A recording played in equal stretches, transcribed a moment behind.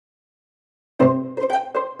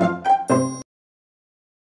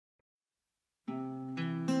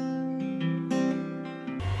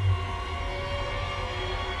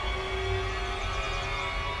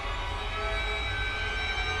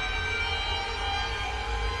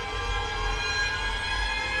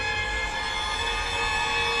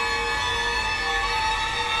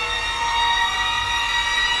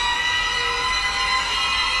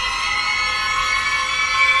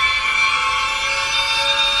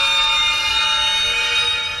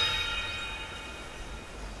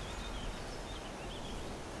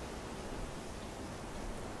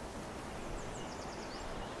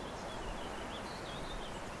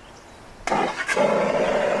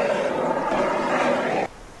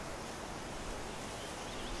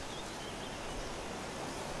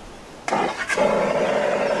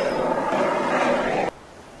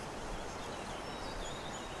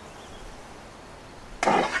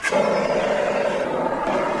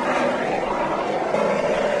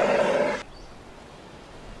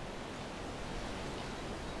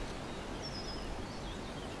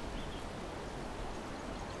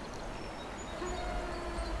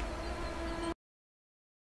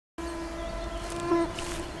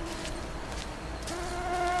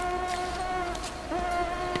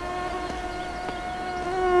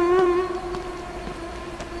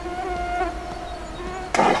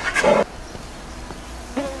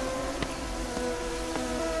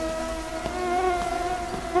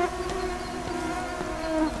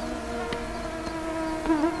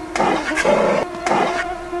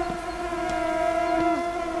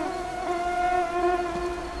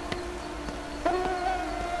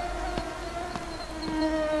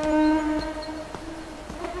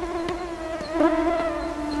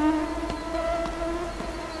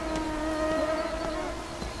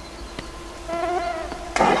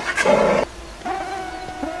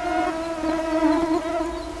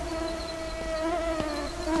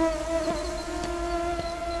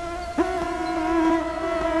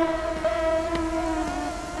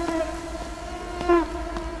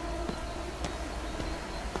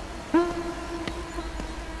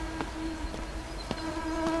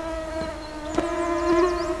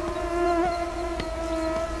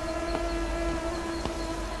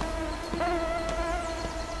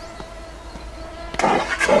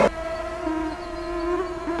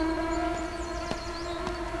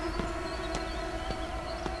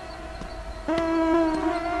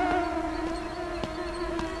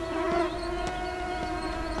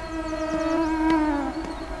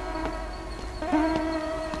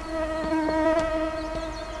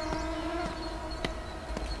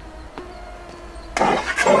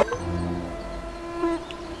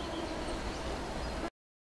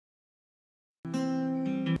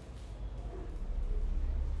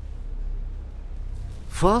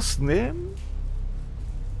First name?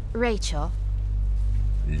 Rachel.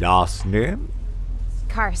 Last name?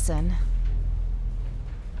 Carson.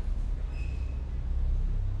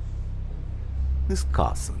 Miss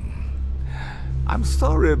Carson, I'm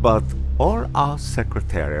sorry, but all our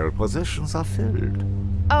secretarial positions are filled.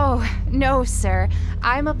 Oh, no, sir.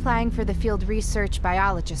 I'm applying for the field research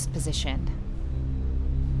biologist position.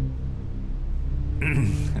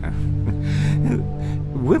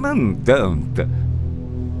 Women don't.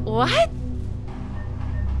 What?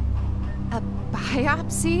 A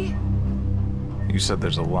biopsy? You said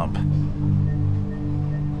there's a lump.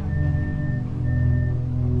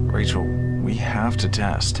 Rachel, we have to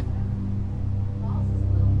test.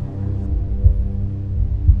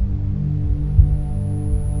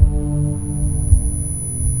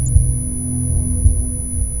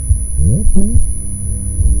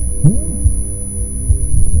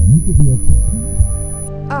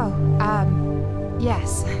 Oh,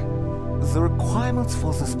 yes. The requirements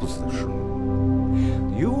for this position.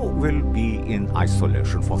 You will be in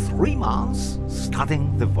isolation for 3 months,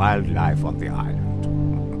 studying the wildlife on the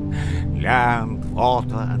island. Land,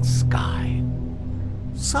 water, and sky.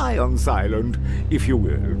 Science Island, if you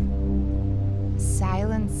will.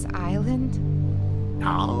 Silence Island?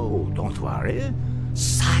 No, don't worry.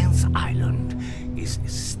 Science Island is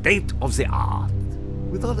state-of-the-art,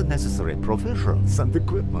 with all the necessary provisions and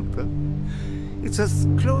equipment. It's as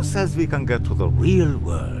close as we can get to the real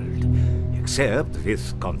world, except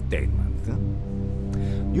with containment.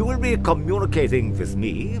 You will be communicating with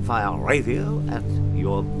me via radio at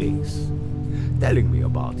your base, telling me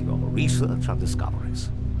about your research and discoveries.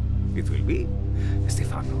 It will be as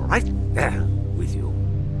if I'm right there with you.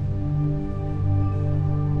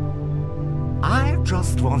 I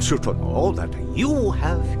just want you to know that you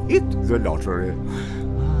have hit the lottery. A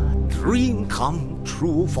dream come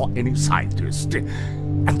true for any scientist.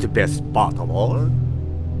 And the best part of all?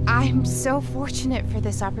 I'm so fortunate for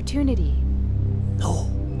this opportunity. No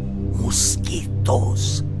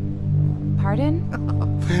mosquitoes. Pardon?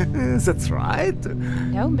 That's right.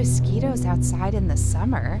 No mosquitoes outside in the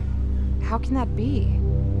summer. How can that be?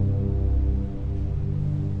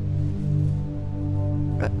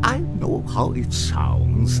 I know how it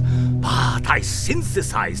sounds, but I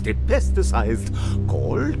synthesized a pesticide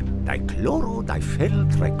called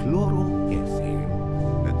Dichlorodiphenyltrichloroethane.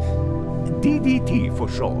 DDT for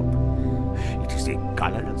short. It is a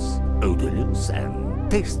colorless, odorless,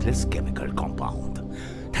 and tasteless chemical compound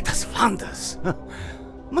that does wonders.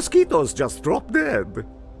 Mosquitoes just drop dead.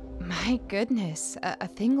 My goodness, a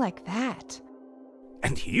thing like that.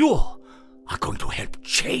 And you are going to help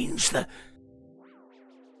change the...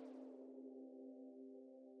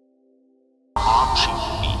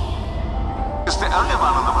 RGB is the only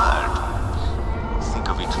one in the world. Think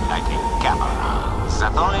of it like a camera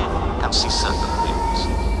that only can see certain things.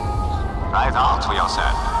 Try it out for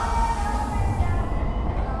yourself.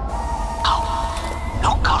 Now,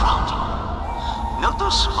 look around you.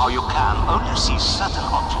 Notice how you can only see certain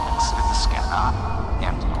objects with the scanner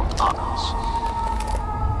and not others.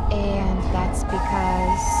 And that's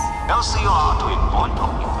because... As you are to a point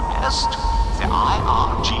of interest, the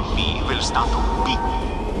IRGB will start to beep,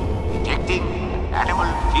 detecting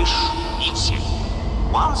animal, fish, insect.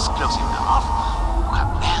 Once close enough, you can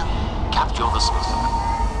then capture the specimen.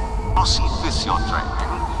 Proceed with your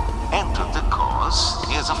training, enter the course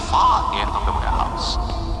near the far end of the warehouse.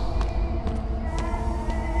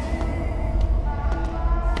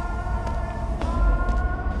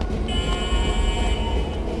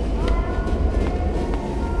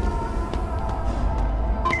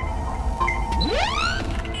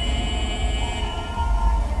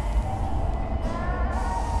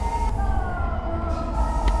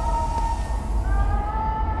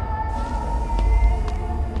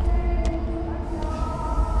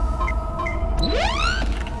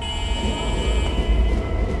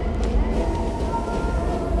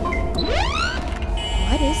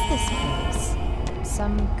 What is this place?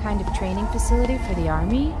 Some kind of training facility for the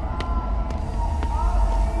army?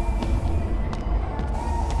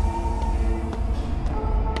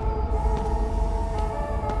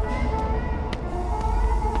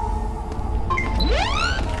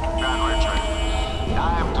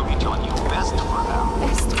 Time to meet your new best friend.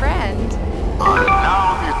 Best friend?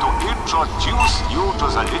 Allow me to introduce you to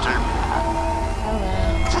the little man. Hello.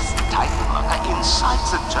 This tiny worker inside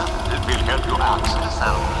the terminal will help you access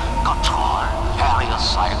and control various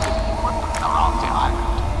scientific equipment around the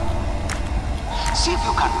island. See if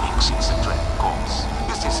you can mix in the training course.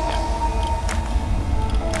 This is him.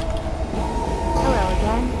 Hello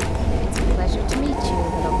again. It's a pleasure to meet you,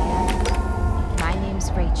 little man. My name's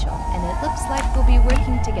name's Rachel, and it looks like we'll be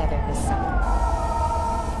working together this summer.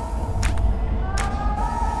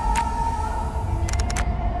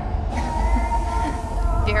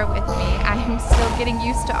 Bear with me, I'm still getting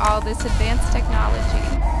used to all this advanced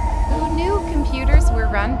technology. Who knew computers were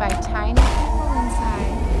run by tiny people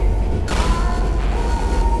inside?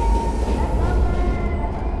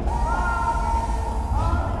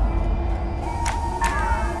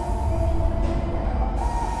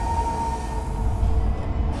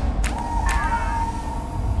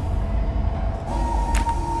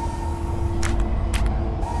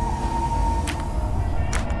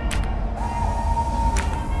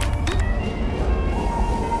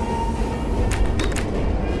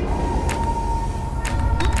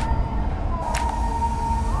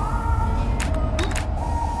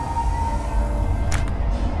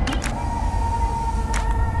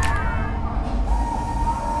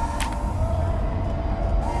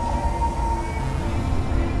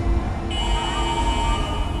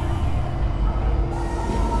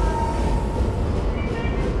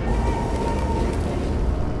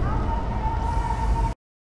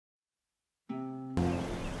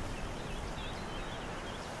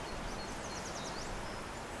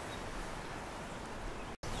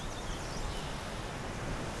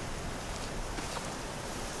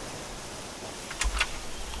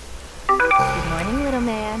 Good morning, little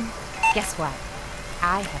man. Guess what?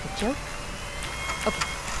 I have a joke. Okay,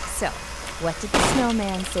 so, what did the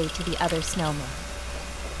snowman say to the other snowman?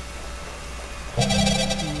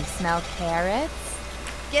 Do you smell carrots?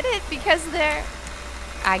 Get it? Because they're...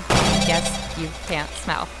 I guess you can't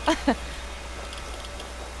smell.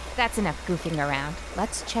 That's enough goofing around.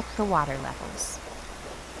 Let's check the water levels.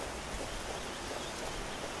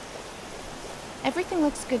 Everything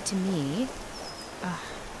looks good to me. Ugh.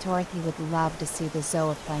 Dorothy would love to see the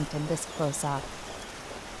zooplankton this close up.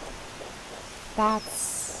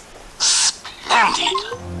 That's... Splendid!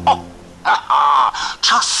 Oh,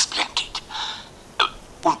 just splendid.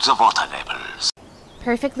 And the water levels?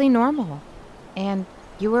 perfectly normal. And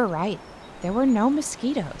you were right. There were no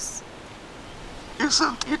mosquitoes.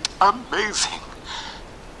 Isn't it amazing?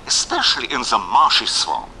 Especially in the marshy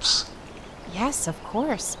swamps. Yes, of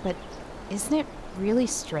course, but isn't it really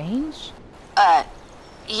strange?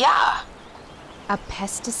 Yeah. A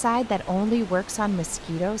pesticide that only works on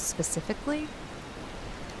mosquitoes specifically?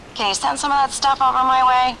 Can you send some of that stuff over my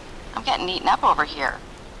way? I'm getting eaten up over here.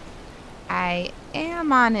 I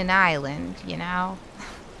am on an island, you know.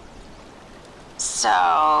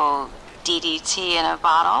 So, DDT in a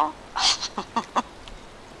bottle?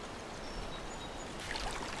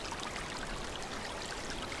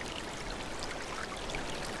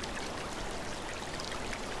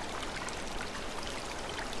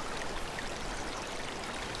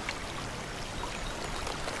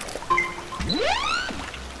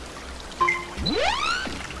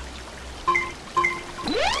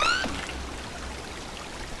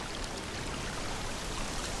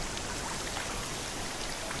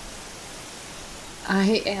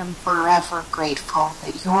 I am forever grateful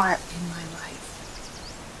that you're in my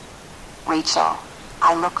life. Rachel,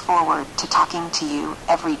 I look forward to talking to you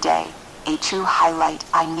every day. A true highlight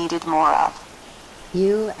I needed more of.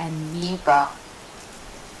 You and me both.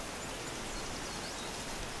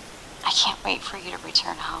 I can't wait for you to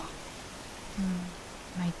return home.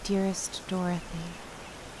 My dearest Dorothy.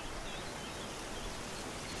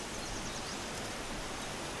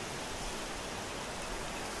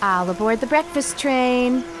 All aboard the breakfast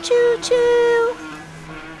train. Choo-choo!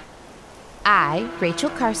 I, Rachel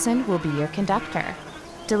Carson, will be your conductor,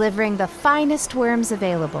 delivering the finest worms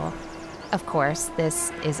available. Of course,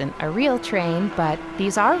 this isn't a real train, but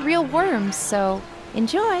these are real worms, so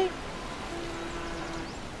enjoy.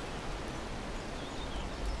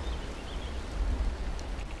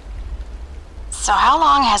 So how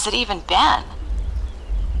long has it even been?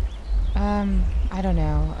 I don't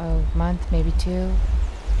know, a month, maybe 2.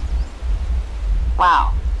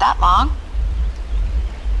 Wow, that long?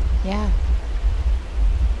 Yeah.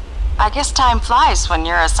 I guess time flies when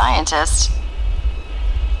you're a scientist.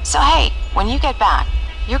 So hey, when you get back,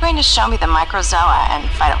 you're going to show me the microzoa and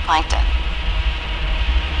phytoplankton.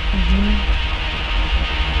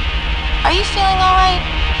 Are you feeling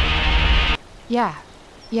alright?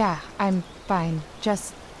 Yeah, I'm fine.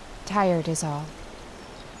 Just tired is all.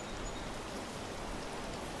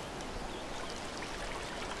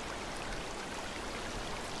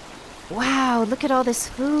 Wow, look at all this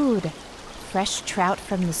food. Fresh trout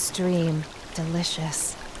from the stream.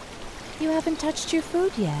 Delicious. You haven't touched your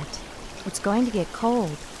food yet. It's going to get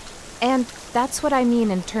cold. And that's what I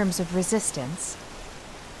mean in terms of resistance.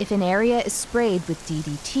 If an area is sprayed with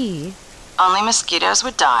DDT... Only mosquitoes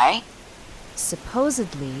would die?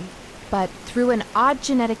 Supposedly, but through an odd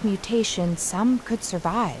genetic mutation, some could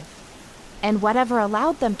survive. And whatever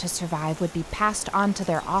allowed them to survive would be passed on to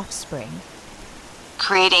their offspring.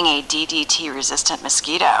 Creating a DDT-resistant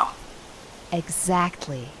mosquito.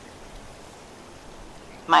 Exactly.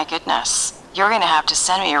 My goodness. You're going to have to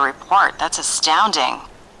send me a report. That's astounding.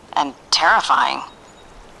 And terrifying.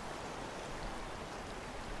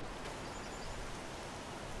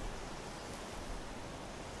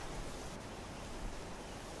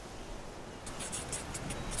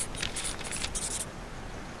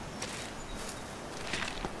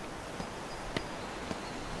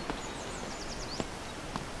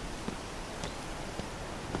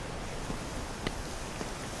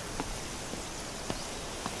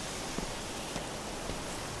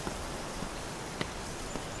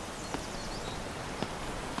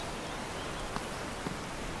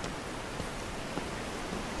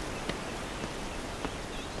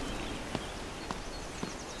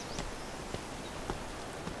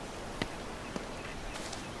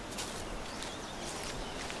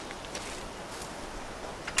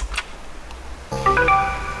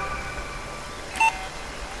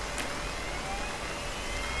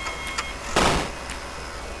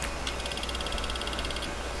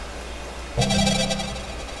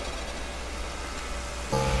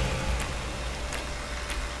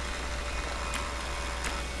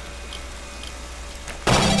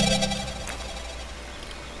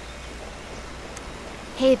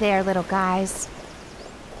 Hey there, little guys.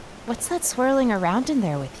 What's that swirling around in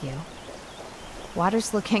there with you?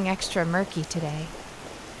 Water's looking extra murky today.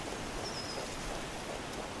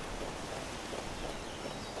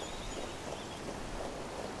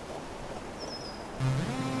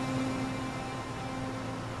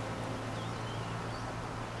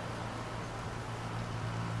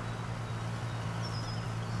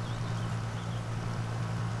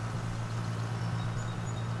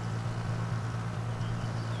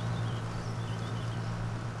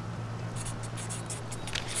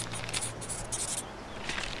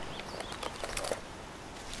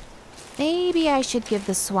 Maybe I should give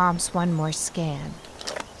the swamps one more scan.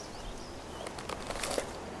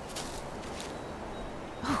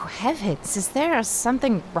 Oh, heavens, is there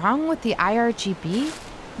something wrong with the IRGB?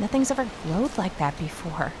 Nothing's ever glowed like that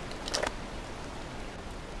before.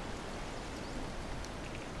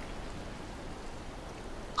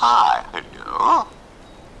 Hi, hello?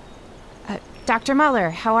 Dr.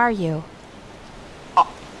 Muller, how are you?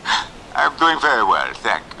 Oh, I'm doing very well,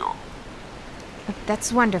 thank you.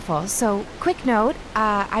 That's wonderful. So, quick note,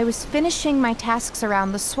 I was finishing my tasks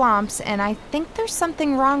around the swamps, and I think there's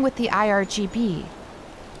something wrong with the IRGB.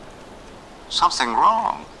 Something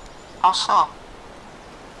wrong? How so?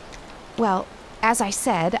 Well, as I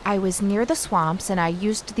said, I was near the swamps, and I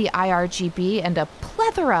used the IRGB, and a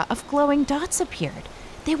plethora of glowing dots appeared.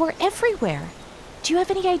 They were everywhere. Do you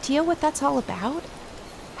have any idea what that's all about?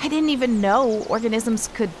 I didn't even know organisms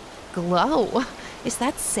could glow. Is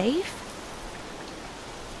that safe?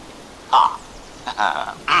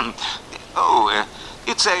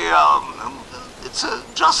 It's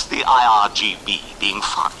just the IRGB being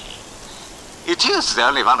funny. It is the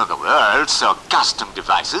only one of the world's custom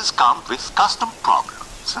devices come with custom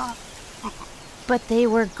problems. But they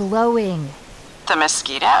were glowing. The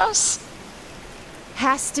mosquitoes?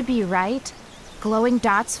 Has to be, right? Glowing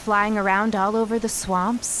dots flying around all over the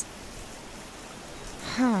swamps?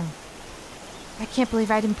 Huh. I can't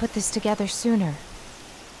believe I didn't put this together sooner.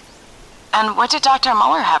 And what did Dr.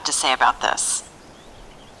 Muller have to say about this?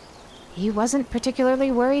 He wasn't particularly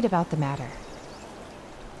worried about the matter.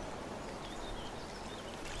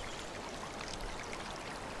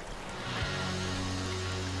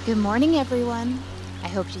 Good morning, everyone. I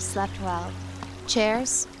hope you slept well.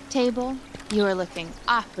 Chairs, table, you are looking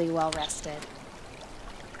awfully well rested.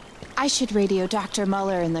 I should radio Dr.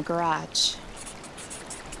 Muller in the garage.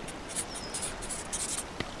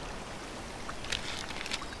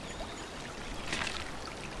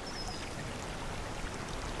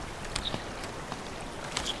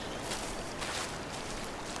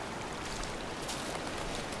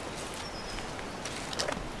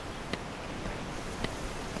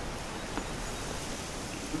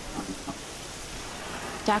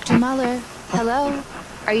 Dr. Muller, hello?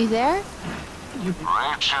 Are you there?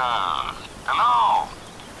 Rachel, hello.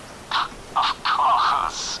 Of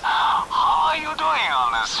course. How are you doing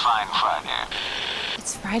on this fine Friday?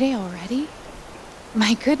 It's Friday already?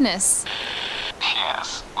 My goodness.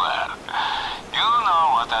 Yes, well, you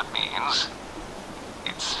know what that means.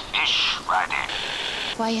 It's Fish Friday.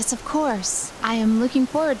 Why, yes, of course. I am looking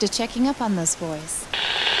forward to checking up on those boys.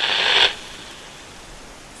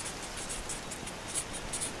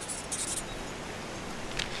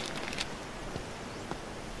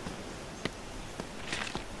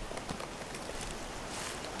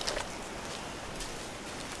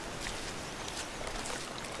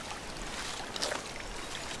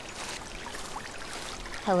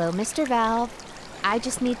 Hello, Mr. Valve. I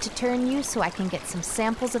just need to turn you so I can get some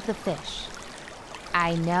samples of the fish.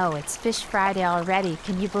 I know, it's Fish Friday already.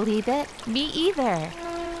 Can you believe it? Me either.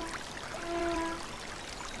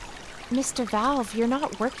 Mr. Valve, you're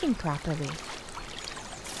not working properly.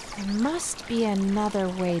 There must be another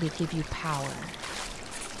way to give you power.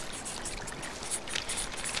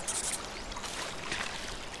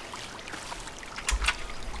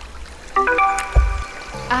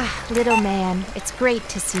 Ah, little man, it's great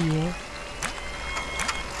to see you.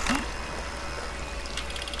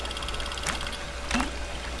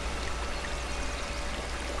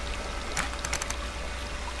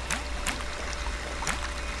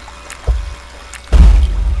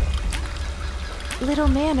 Little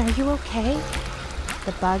man, are you okay?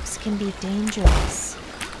 The bugs can be dangerous.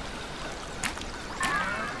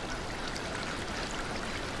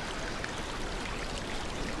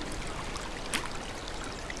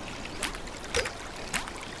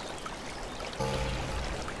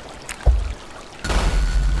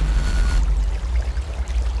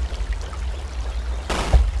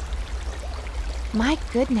 My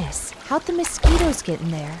goodness, how'd the mosquitoes get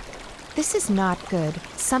in there? This is not good.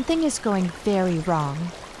 Something is going very wrong.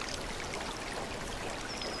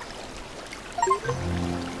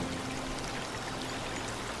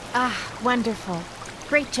 Ah, wonderful.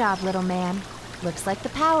 Great job, little man. Looks like the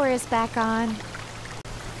power is back on.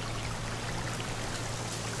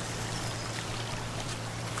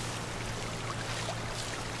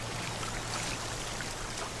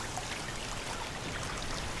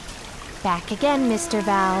 Back again, Mr.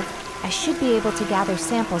 Valve. I should be able to gather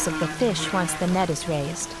samples of the fish once the net is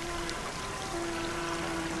raised.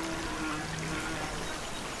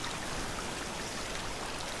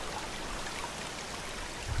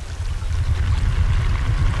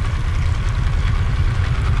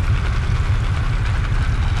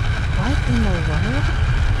 What in the world?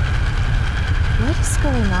 What is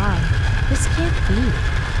going on? This can't be.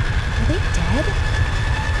 Are they dead?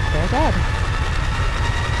 They're dead.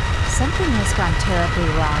 Something has gone terribly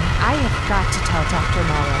wrong. I have got to tell Dr.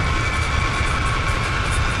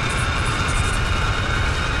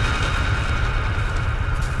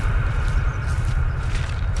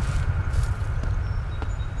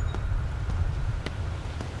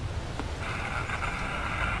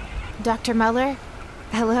 Muller. Dr. Muller?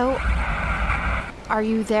 Hello? Are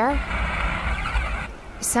you there?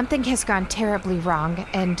 Something has gone terribly wrong,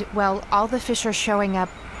 and, well, all the fish are showing up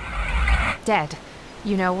dead.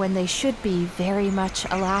 You know, when they should be very much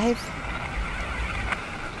alive.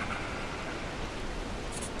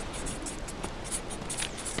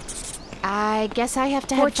 I guess I have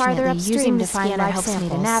to head farther upstream to find live helps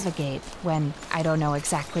samples. Me to navigate when I don't know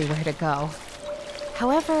exactly where to go.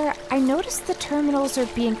 However, I noticed the terminals are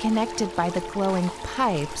being connected by the glowing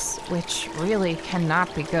pipes, which really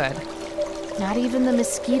cannot be good. Not even the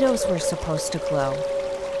mosquitoes were supposed to glow.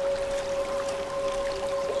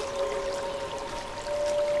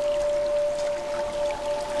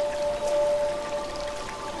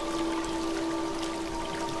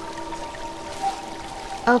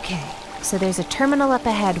 Okay, so there's a terminal up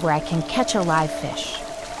ahead where I can catch a live fish.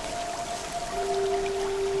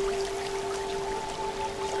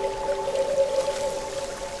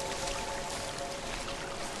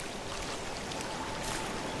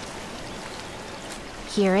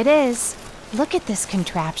 Here it is. Look at this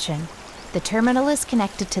contraption. The terminal is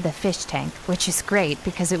connected to the fish tank, which is great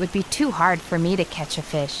because it would be too hard for me to catch a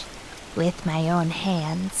fish with my own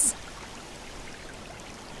hands.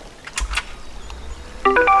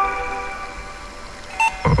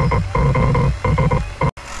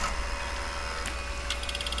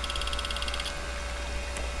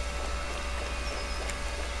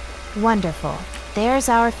 Wonderful. There's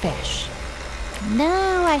our fish.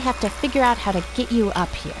 Now I have to figure out how to get you up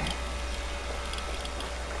here.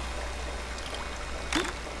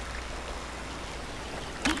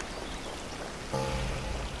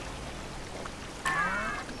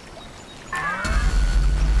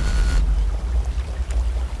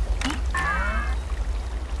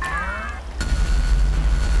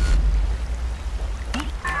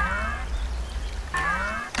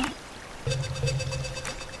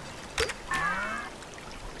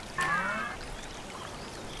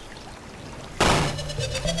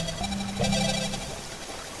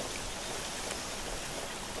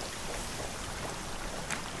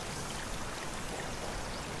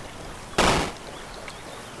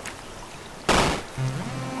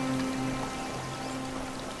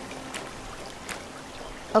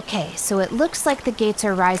 Okay, so it looks like the gates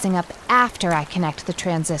are rising up after I connect the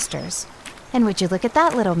transistors. And would you look at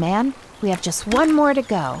that, little man? We have just one more to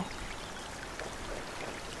go.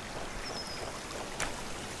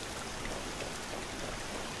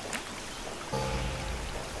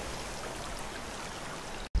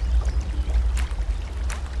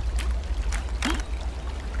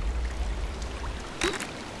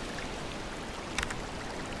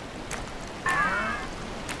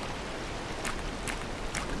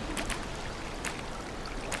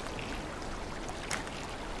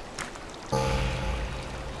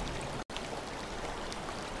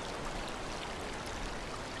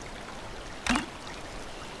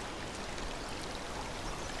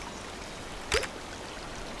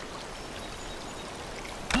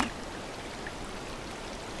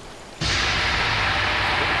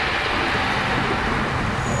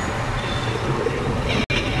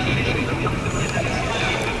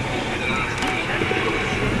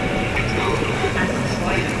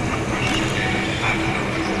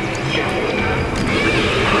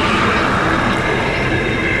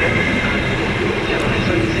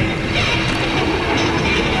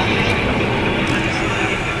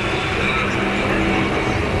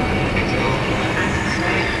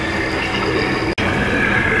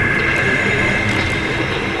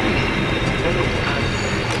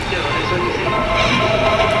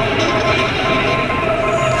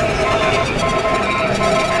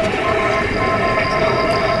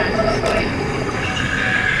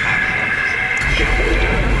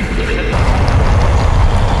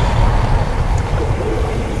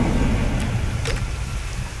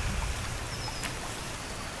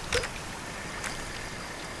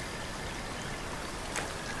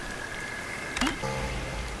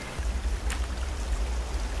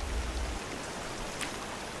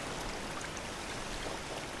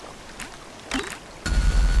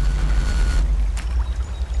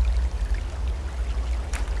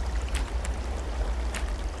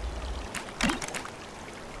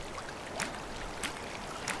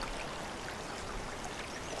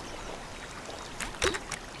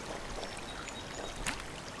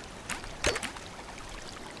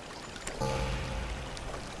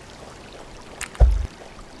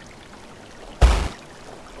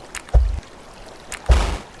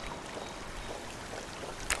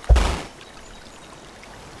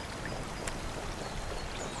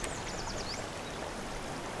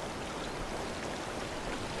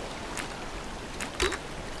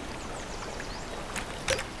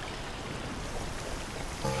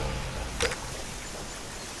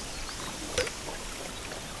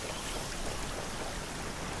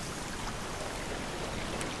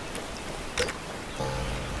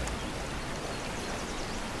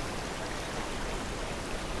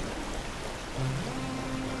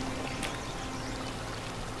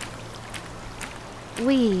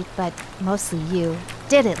 We, but mostly you,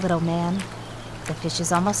 did it, little man. The fish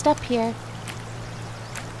is almost up here.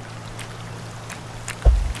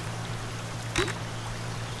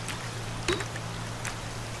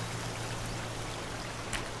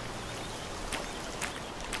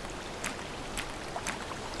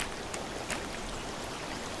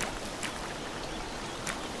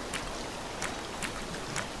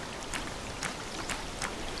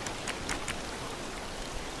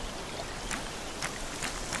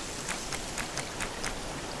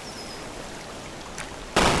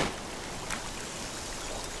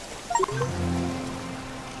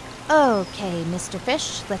 Okay, Mr.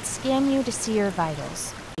 Fish, let's scan you to see your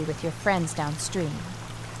vitals. Be with your friends downstream.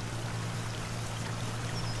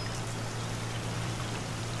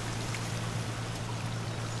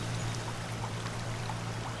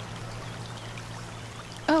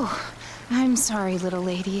 Oh, I'm sorry, little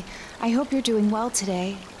lady. I hope you're doing well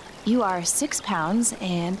today. You are 6 pounds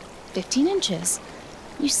and 15 inches.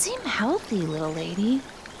 You seem healthy, little lady.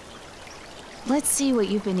 Let's see what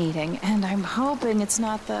you've been eating, and I'm hoping it's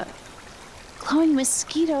not the glowing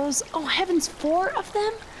mosquitoes. Oh, heavens, 4 of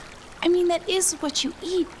them? I mean, that is what you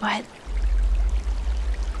eat, but...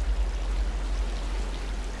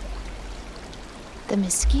 The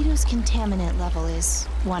mosquito's contaminant level is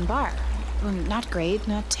 1 bar. Not great,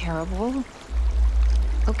 not terrible.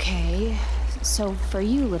 Okay, so for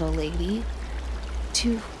you, little lady,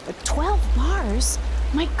 12 bars?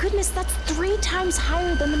 My goodness, that's 3 times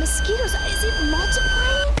higher than the mosquitoes. Is it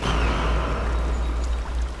multiplying?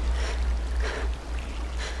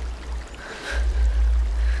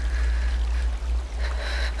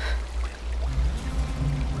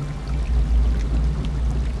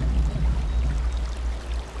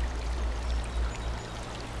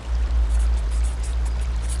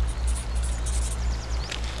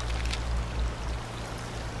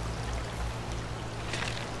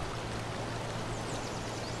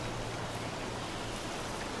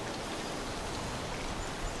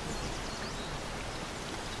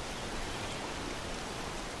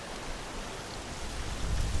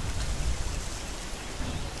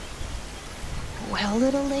 Well,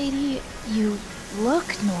 little lady, you look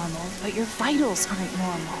normal, but your vitals aren't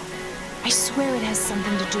normal. I swear it has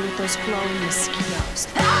something to do with those glowing mosquitoes.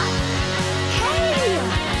 Ah! Hey!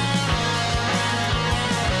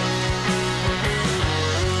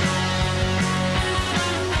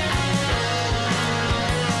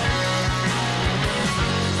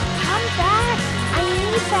 Come back! I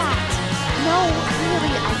need that! No,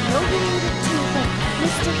 really, I know you need it too, but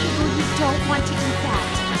Mr. Eagle, you don't want to eat that.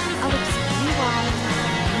 I'll explain why.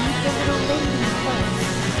 Leave the little lady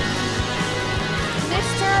first.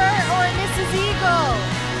 Mr. or Mrs. Eagle!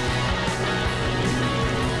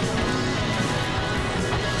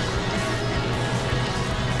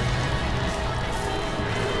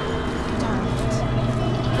 Darn it.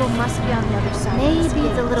 Eagle must be on the other side. Maybe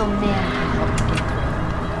the little man can help you.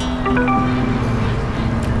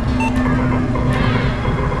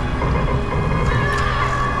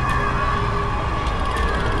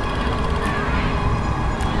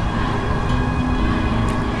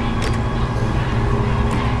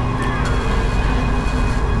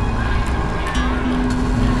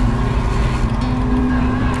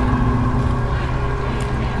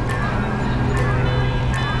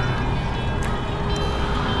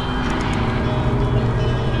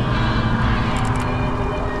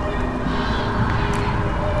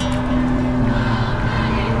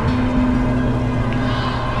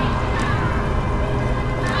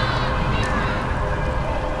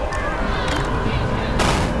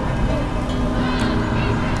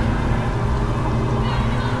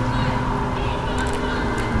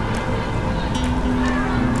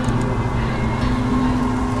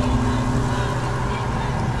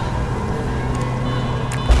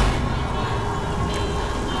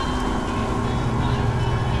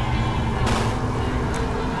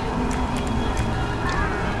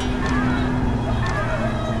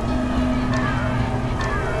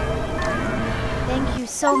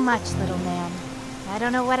 So much, little man. I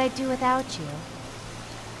don't know what I'd do without you.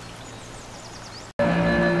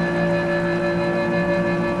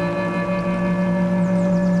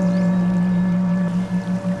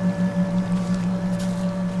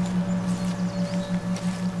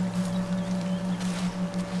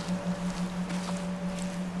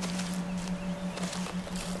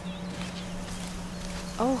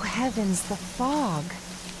 Oh heavens, the fog.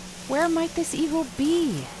 Where might this eagle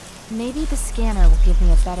be? Maybe the scanner will give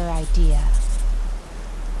me a better idea.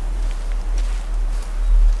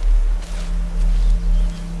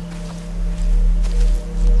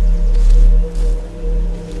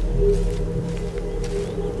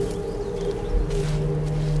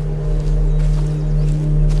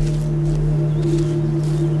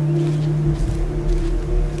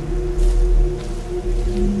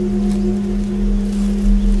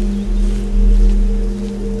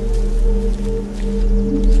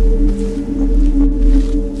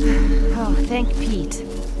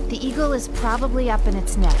 eagle is probably up in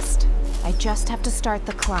its nest. I just have to start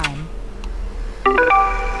the climb.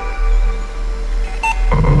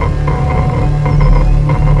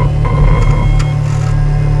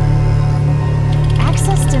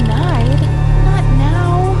 Access denied? Not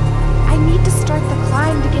now. I need to start the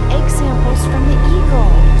climb to get egg samples from the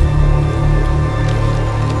eagle.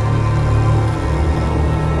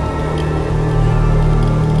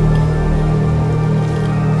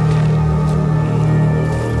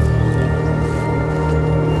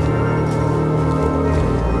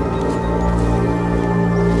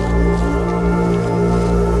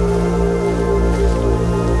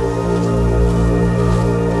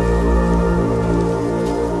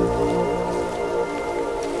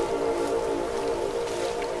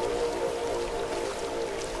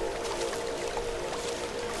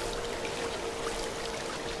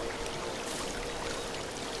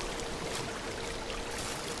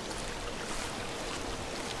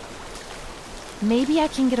 Maybe I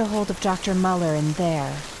can get a hold of Dr. Muller in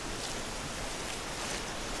there.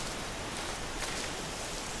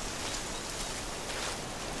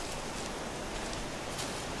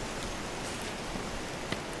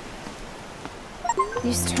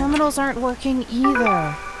 These terminals aren't working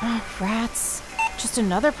either. Oh, rats. Just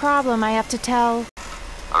another problem I have to tell.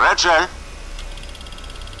 Rachel?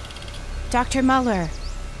 Dr. Muller.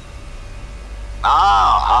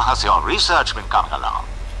 How has your research been coming along?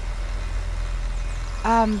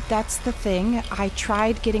 That's the thing. I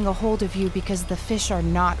tried getting a hold of you because the fish are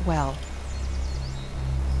not well.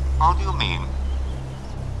 How do you mean?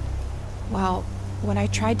 Well, when I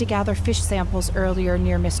tried to gather fish samples earlier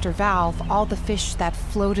near Mr. Valve, all the fish that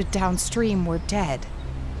floated downstream were dead.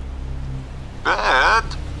 Dead?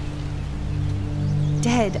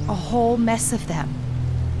 Dead, a whole mess of them.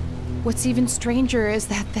 What's even stranger is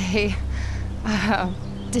that they,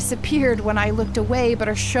 disappeared when I looked away, but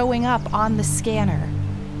are showing up on the scanner.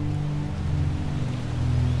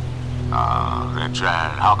 Rachel,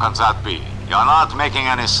 how can that be? You're not making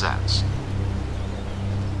any sense.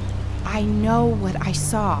 I know what I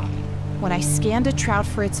saw. When I scanned a trout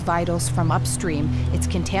for its vitals from upstream, its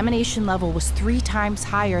contamination level was 3 times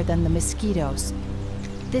higher than the mosquitoes.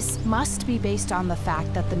 This must be based on the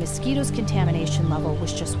fact that the mosquitoes' contamination level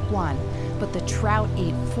was just 1, but the trout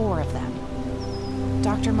ate 4 of them.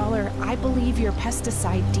 Dr. Muller, I believe your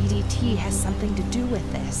pesticide DDT has something to do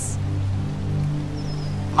with this.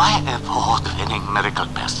 My award-winning miracle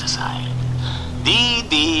pesticide,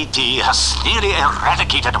 DDT, has nearly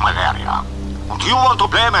eradicated malaria. And you want to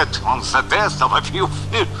blame it on the death of a few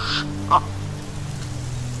fish?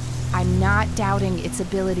 I'm not doubting its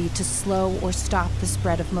ability to slow or stop the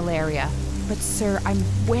spread of malaria. But sir, I'm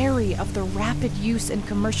wary of the rapid use and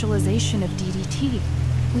commercialization of DDT.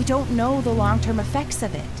 We don't know the long-term effects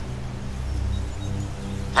of it.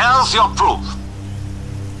 Here's your proof.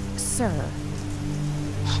 Sir.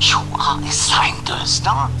 You are a scientist,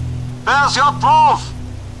 huh? There's your proof.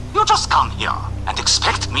 You just come here and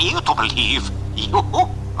expect me to believe you?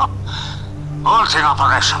 Halting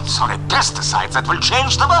operations on a pesticide that will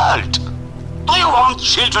change the world. Do you want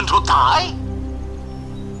children to die?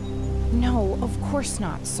 No, of course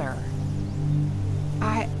not, sir.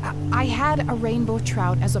 I had a rainbow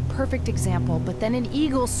trout as a perfect example, but then an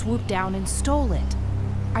eagle swooped down and stole it.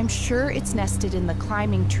 I'm sure it's nested in the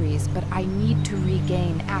climbing trees, but I need to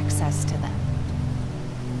regain access to them.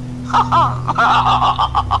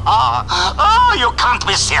 Oh, you can't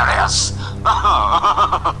be serious.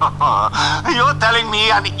 You're telling me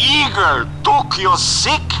an eagle took your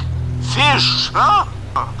sick fish, huh?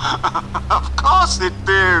 Of course it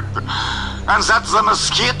did. And that the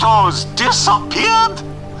mosquitoes disappeared?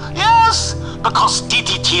 Yes, because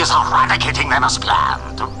DDT is eradicating them as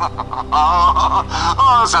planned. Oh,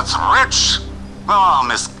 that's rich. Oh,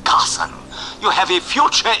 Miss Carson, you have a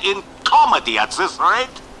future in comedy at this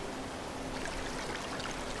rate.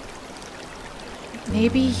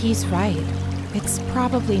 Maybe he's right. It's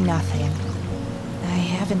probably nothing. I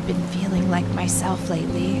haven't been feeling like myself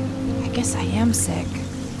lately. I guess I am sick.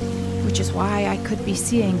 Which is why I could be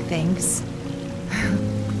seeing things.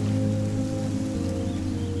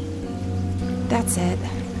 That's it.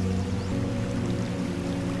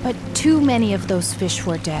 But too many of those fish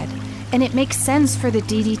were dead, and it makes sense for the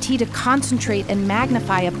DDT to concentrate and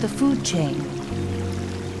magnify up the food chain.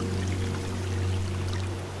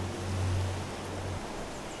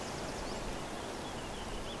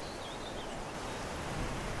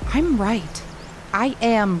 I'm right. I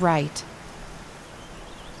am right.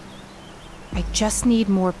 I just need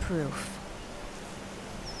more proof.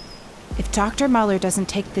 If Dr. Muller doesn't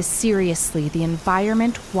take this seriously, the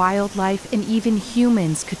environment, wildlife, and even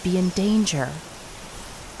humans could be in danger.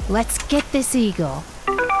 Let's get this eagle.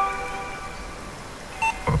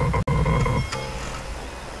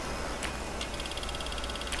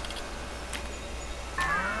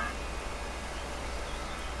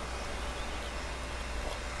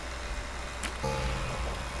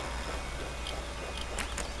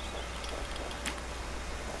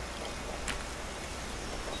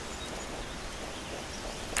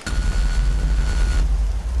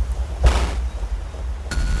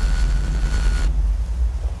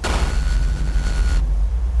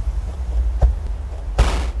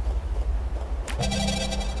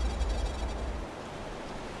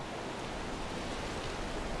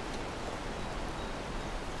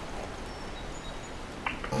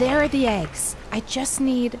 There are the eggs. I just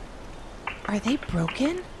need... Are they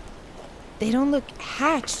broken? They don't look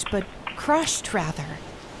hatched, but crushed, rather.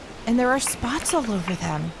 And there are spots all over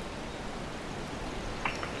them.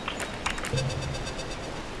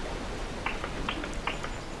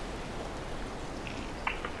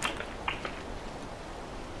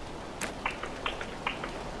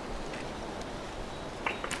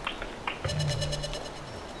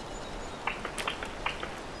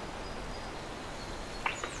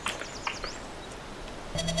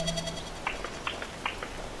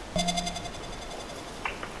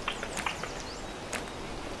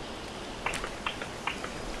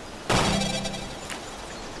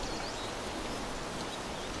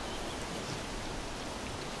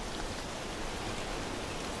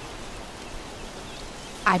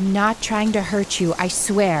 I'm not trying to hurt you, I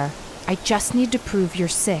swear. I just need to prove you're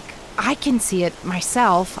sick. I can see it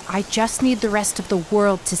myself. I just need the rest of the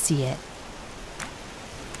world to see it.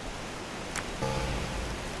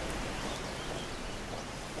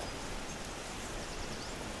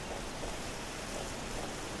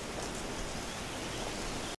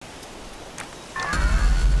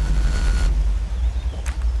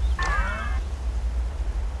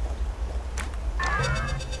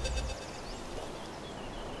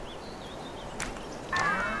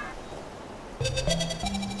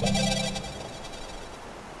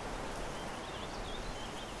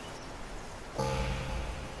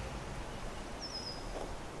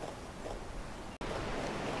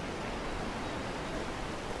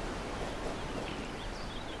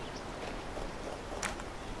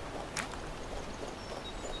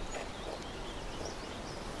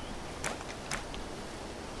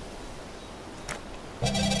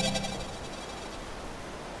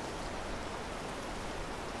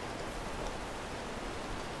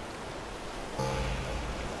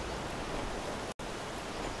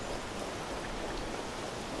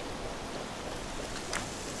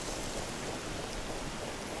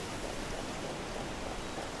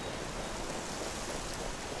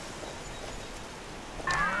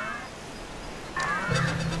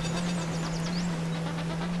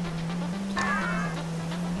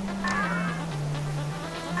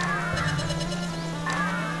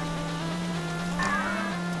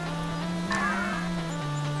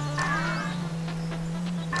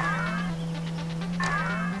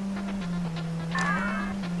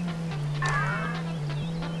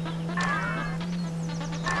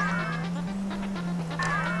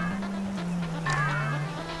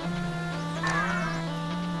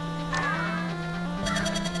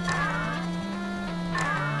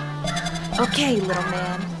 Okay, little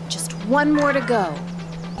man. Just one more to go.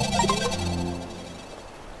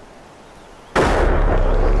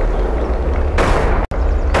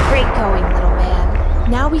 Great going, little man.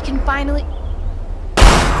 Now we can finally...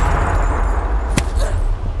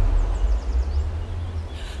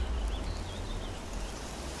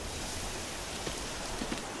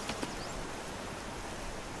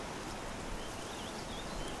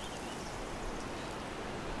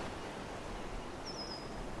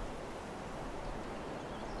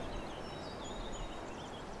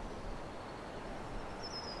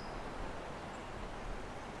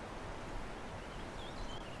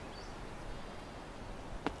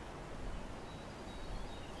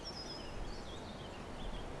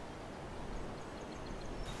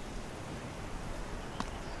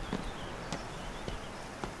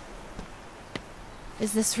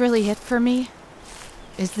 Is this really it for me?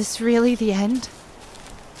 Is this really the end?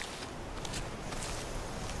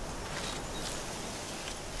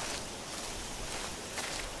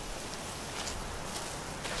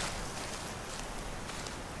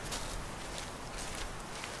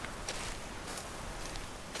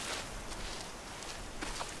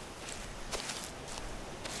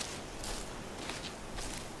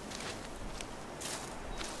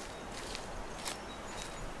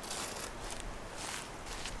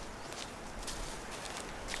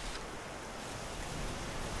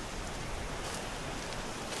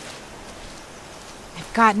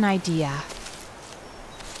 got an idea.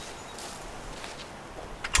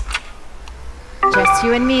 Just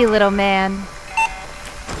you and me, little man.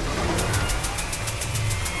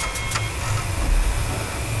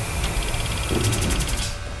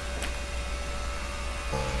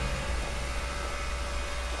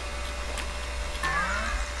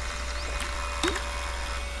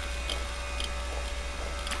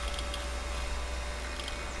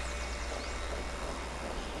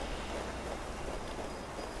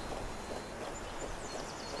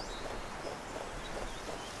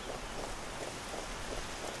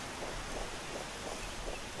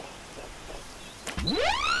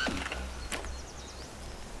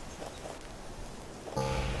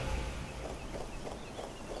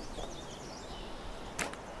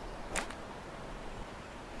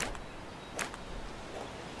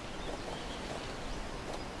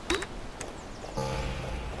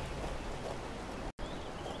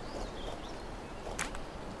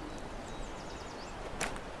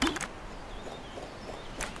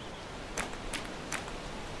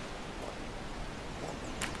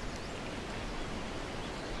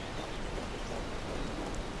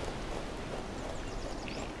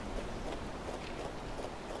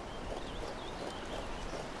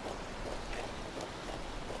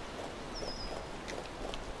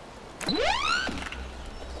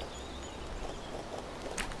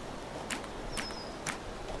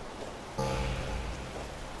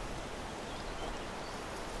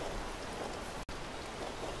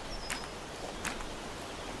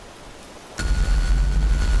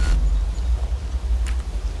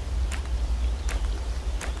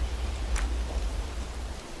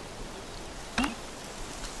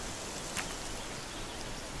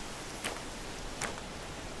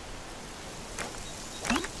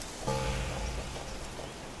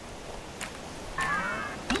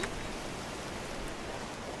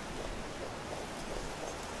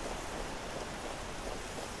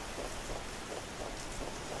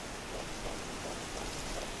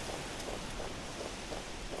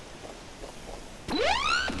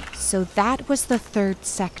 So that was the third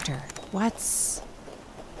sector. What's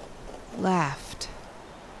left?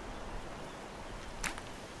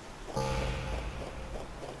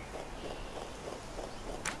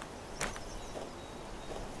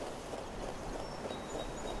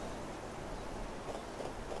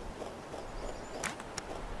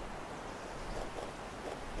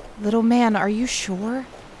 Little man, are you sure?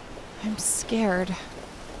 I'm scared.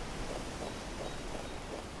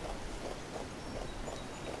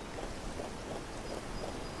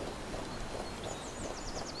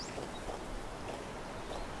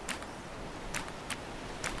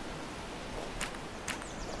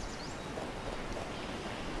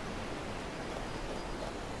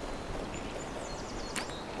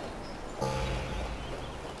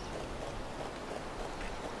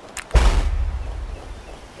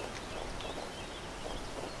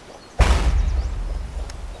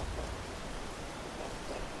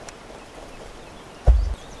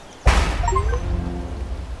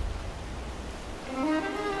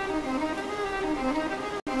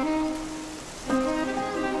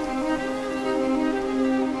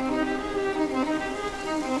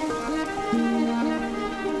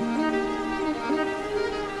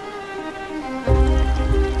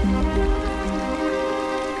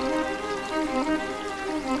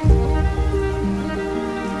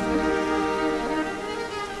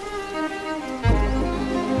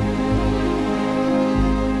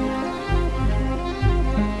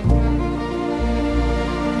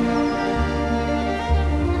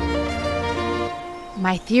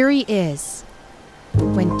 My theory is,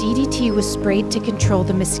 when DDT was sprayed to control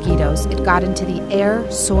the mosquitoes, it got into the air,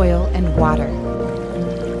 soil, and water.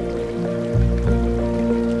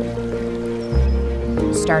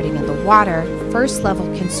 Starting in the water, first-level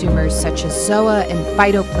consumers such as zoa and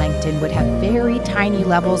phytoplankton would have very tiny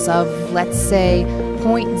levels of, let's say,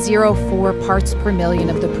 0.04 parts per million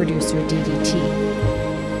of the producer DDT.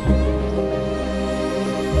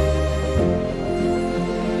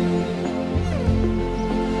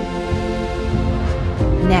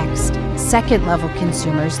 Next, second-level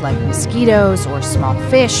consumers like mosquitoes or small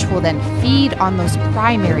fish will then feed on those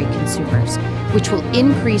primary consumers, which will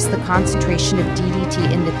increase the concentration of DDT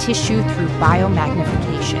in the tissue through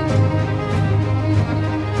biomagnification.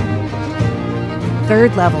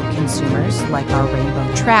 Third-level consumers, like our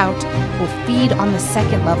rainbow trout, will feed on the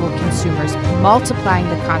second-level consumers, multiplying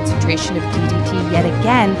the concentration of DDT yet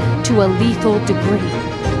again to a lethal degree.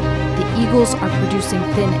 The eagles are producing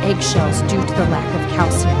thin eggshells due to the lack of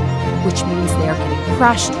calcium, which means they are getting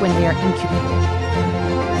crushed when they are incubated.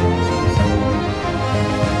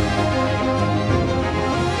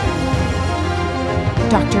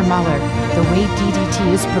 Dr. Muller, the way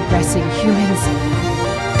DDT is progressing, humans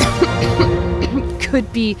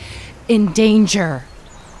could be in danger.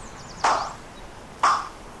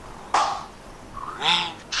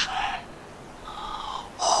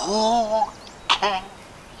 Who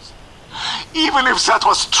cares? Even if that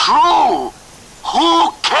was true,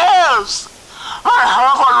 who cares? I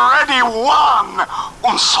have already won,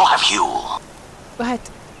 and so have you. But...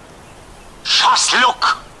 Just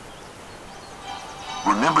look.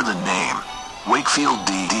 Remember the name, Wakefield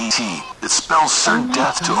DDT. It spells certain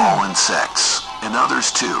death to all insects, and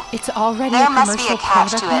others too. It's already There a must be commercial a catch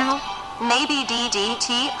product to it. now? Maybe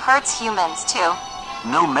DDT hurts humans too.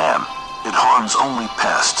 No, ma'am. It harms only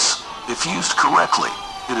pests. If used correctly,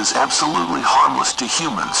 it is absolutely harmless to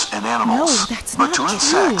humans and animals. No, that's but not to true.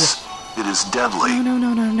 insects, it is deadly.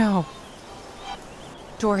 No.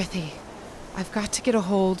 Dorothy. I've got to get a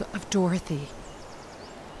hold of Dorothy.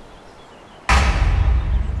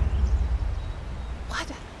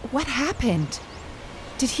 What happened?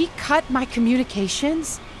 Did he cut my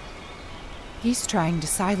communications? He's trying to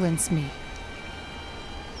silence me.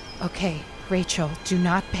 Okay, Rachel, do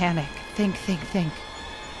not panic. Think.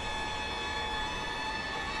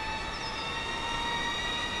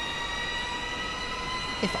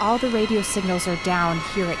 If all the radio signals are down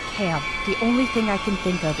here at camp, the only thing I can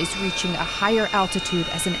think of is reaching a higher altitude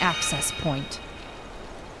as an access point.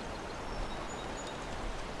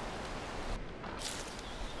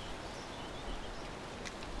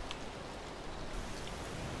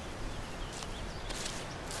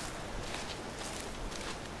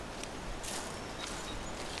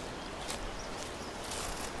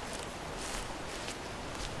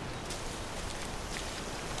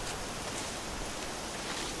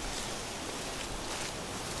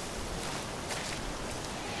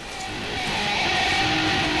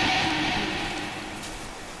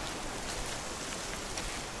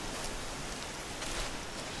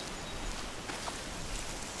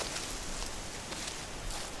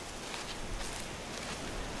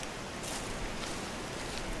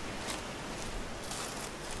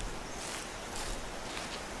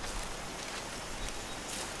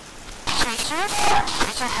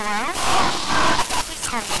 Rachel, hello? Please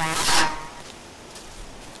call me back.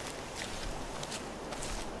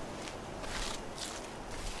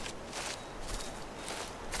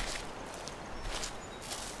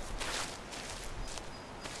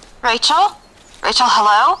 Rachel? Rachel,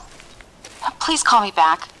 hello? Please call me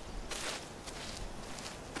back.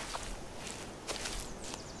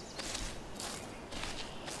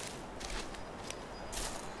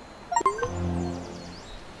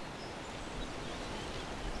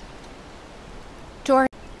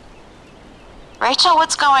 Rachel,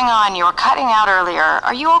 what's going on? You were cutting out earlier.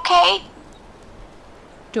 Are you okay?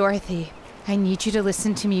 Dorothy, I need you to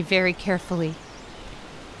listen to me very carefully.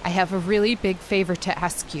 I have a really big favor to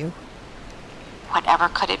ask you. Whatever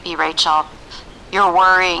could it be, Rachel? You're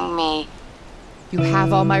worrying me. You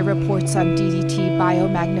have all my reports on DDT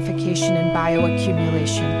biomagnification and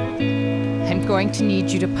bioaccumulation. I'm going to need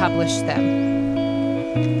you to publish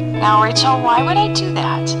them. Now, Rachel, why would I do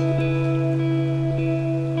that?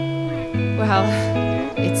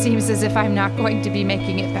 Well, it seems as if I'm not going to be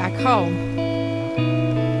making it back home.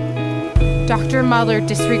 Dr. Muller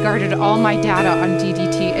disregarded all my data on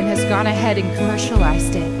DDT and has gone ahead and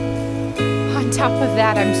commercialized it. On top of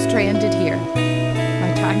that, I'm stranded here.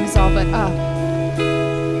 My time is all but up.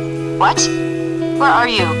 What? Where are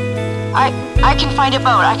you? I can find a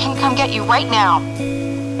boat. I can come get you right now.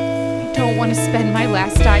 I don't want to spend my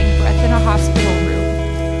last dying breath in a hospital room.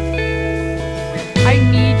 I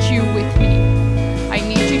need you with me. I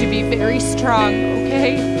need you to be very strong,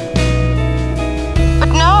 okay? But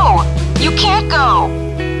no! You can't go!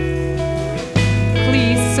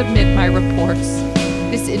 Please submit my reports.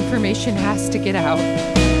 This information has to get out.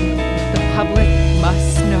 The public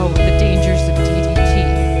must know the dangers of DDT.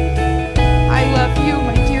 I love you,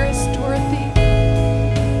 my dearest Dorothy.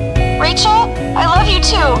 Rachel, I love you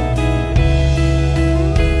too.